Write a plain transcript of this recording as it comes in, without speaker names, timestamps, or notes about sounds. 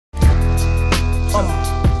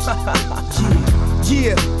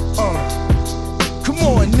Yeah, come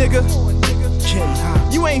on, nigga.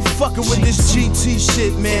 You ain't fucking with this GT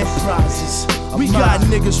shit, man. We got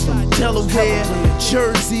niggas from Delaware,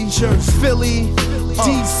 Jersey, Philly,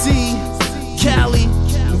 DC, Cali,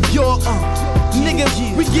 New York.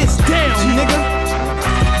 Nigga, we gets down, nigga.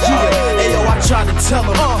 Yeah, ayo, I tried to tell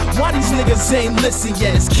them why these niggas ain't listen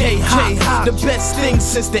yet. It's KAE Hock, the best thing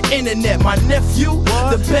since the internet. My nephew,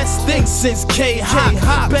 the best thing since KAE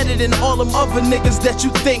Hock. Better than all them other niggas that you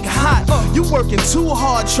think hot. You working too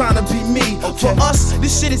hard trying to be me. For us,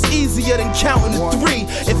 this shit is easier than counting to 3.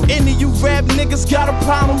 If any of you rap niggas got a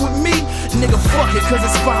problem with me, nigga, fuck it, cause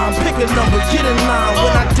it's fine. Pick a number, get in line.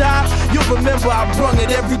 When I die, you'll remember I brung it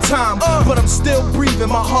every time. But I'm still breathing,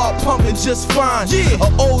 my heart pumping just fine.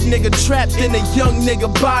 An old nigga trapped in a young nigga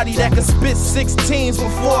body that could spit 16s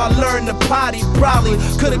before I learned to potty. Probably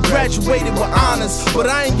could've graduated with honors, but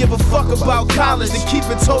I ain't give a fuck about college, to keep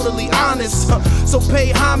it totally honest. So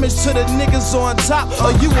pay homage to the niggas on top,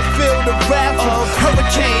 or you will feel the wrath of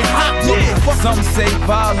Hurricane Hock. Some say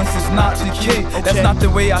violence is not the key. That's not the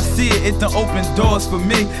way I see it. It done open doors for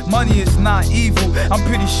me. Money is not evil. I'm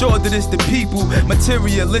pretty sure that it's the people.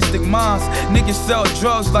 Materialistic minds. Niggas sell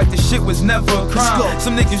drugs like the shit was never a crime.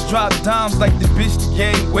 Some niggas drop dimes like the bitch that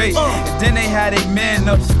gained weight. And then they had a man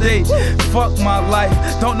upstate. Fuck my life.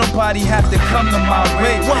 Don't nobody have to come to my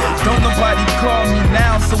way. Don't nobody call me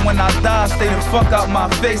now, so when I die, stay the fuck out my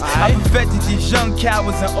face. I perfected these young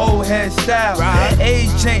cowards and old head style.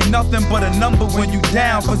 Age ain't nothing but a number when you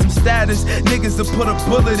down for some status. Niggas will put a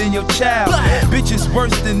bullet in your child. Bitches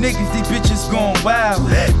worse than niggas, these bitches going wild.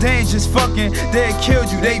 They ain't just fucking, they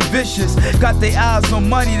killed you, they vicious. Got their eyes on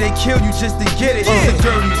money, they kill you just to get it. It's a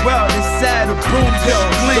dirty world, it's sad, a broom just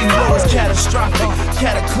clean. The flow is catastrophic,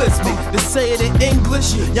 cataclysmic. To say it in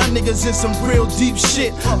English, y'all niggas in some real deep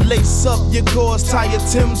shit. Lace up your gauze, tie your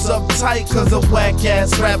Timbs up tight, cause a whack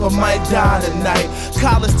ass rapper might die tonight.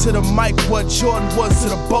 College to the mic, what Jordan was to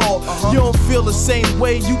the ball. You don't feel the same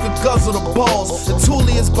way, you can guzzle the balls. The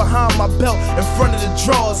toolie is behind my belt, in front of the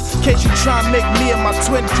drawers. Case you try and make me and my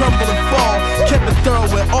twin crumble and fall. Kept it thorough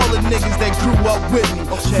with all the niggas that grew up with me.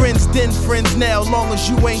 Friends then, friends now, long as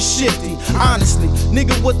you ain't shifty. Honestly,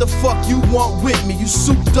 nigga, what the fuck you want with me? You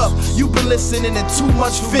souped up, you been listening to too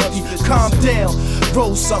much 50. Calm down,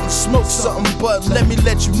 roll something, smoke something, but let me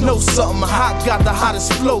let you know something. Hock got the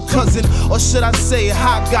hottest flow, cousin, or should I say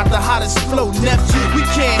Hock got the hottest flow, nephew. We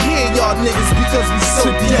can't hear y'all niggas because we so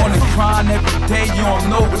to be on the grind every day, you don't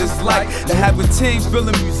know what it's like to have a team full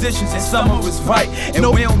of musicians and some of us right. And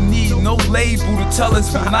we don't need no label to tell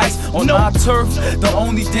us we're nice. On our turf, the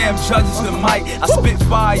only damn judge is the mic. I spit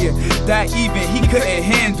fire that even he couldn't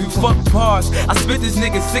handle. Fuck bars, I spit this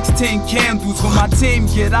nigga 16 candles. When my team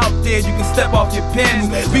get out there, you can step off your panel.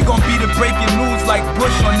 We gon' be the breaking news like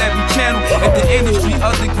Bush on every channel. At the industry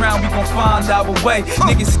underground, we gon' find our way.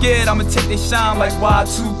 Niggas scared, I'ma take they shine like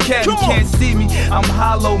Y2K. You can't see me, I'm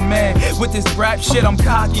hollow, man. With this rap shit, I'm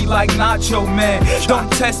cocky like Nacho, man.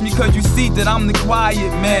 Don't test me cause you see that I'm the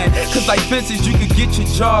quiet man. Cause like fences, you could get your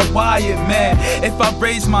jaw wired, man. If I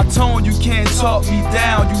raise my tone, you can't talk me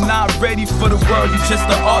down. You not ready for the world, you just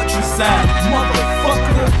an ultrasound,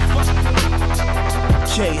 motherfucker.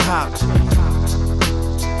 KAE Hock,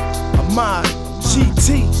 Ahmad,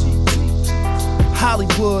 GT,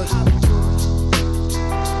 Hollywood,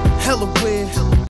 hella weird.